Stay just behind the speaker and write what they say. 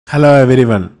Hello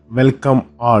everyone, welcome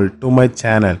all to my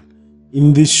channel.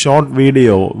 In this short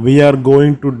video, we are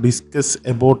going to discuss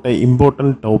about an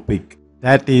important topic,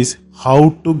 that is how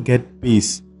to get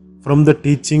peace from the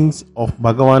teachings of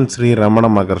Bhagavan Sri Ramana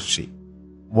Maharshi.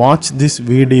 Watch this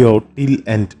video till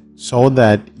end so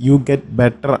that you get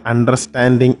better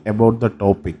understanding about the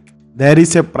topic. There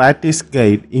is a practice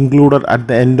guide included at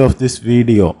the end of this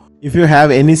video. If you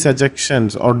have any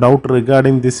suggestions or doubt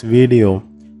regarding this video,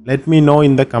 let me know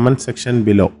in the comment section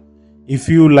below. If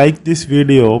you like this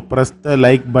video, press the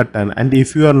like button, and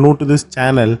if you are new to this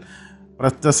channel,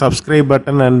 press the subscribe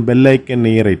button and bell icon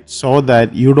near it so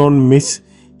that you don't miss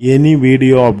any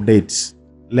video updates.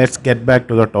 Let's get back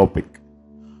to the topic.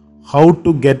 How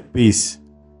to get peace?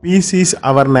 Peace is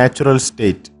our natural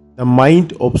state. The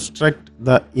mind obstructs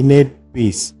the innate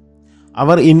peace.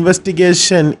 Our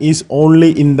investigation is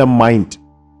only in the mind.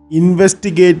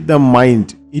 Investigate the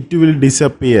mind, it will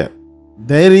disappear.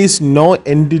 There is no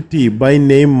entity by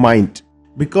name mind.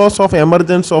 Because of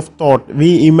emergence of thought,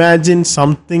 we imagine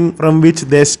something from which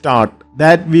they start,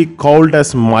 that we called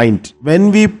as mind.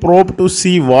 When we probe to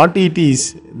see what it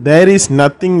is, there is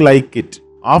nothing like it.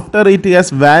 After it has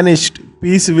vanished,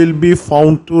 peace will be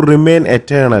found to remain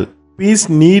eternal. Peace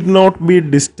need not be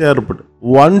disturbed.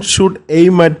 One should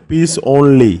aim at peace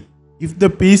only. If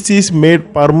the peace is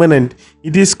made permanent,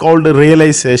 it is called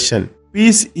realization.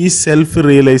 Peace is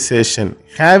self-realization.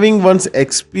 Having once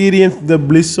experienced the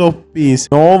bliss of peace,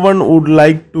 no one would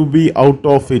like to be out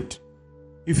of it.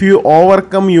 If you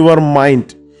overcome your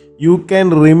mind, you can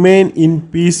remain in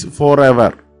peace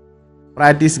forever.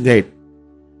 Practice guide.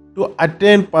 To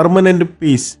attain permanent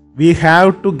peace, we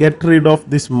have to get rid of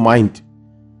this mind.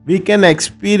 We can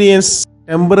experience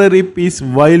temporary peace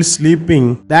while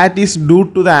sleeping, that is due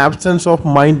to the absence of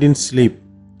mind in sleep.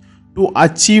 To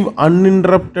achieve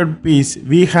uninterrupted peace,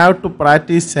 we have to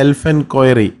practice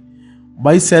self-inquiry.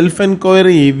 By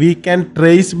self-inquiry, we can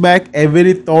trace back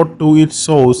every thought to its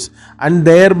source and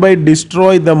thereby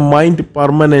destroy the mind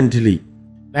permanently.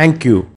 Thank you.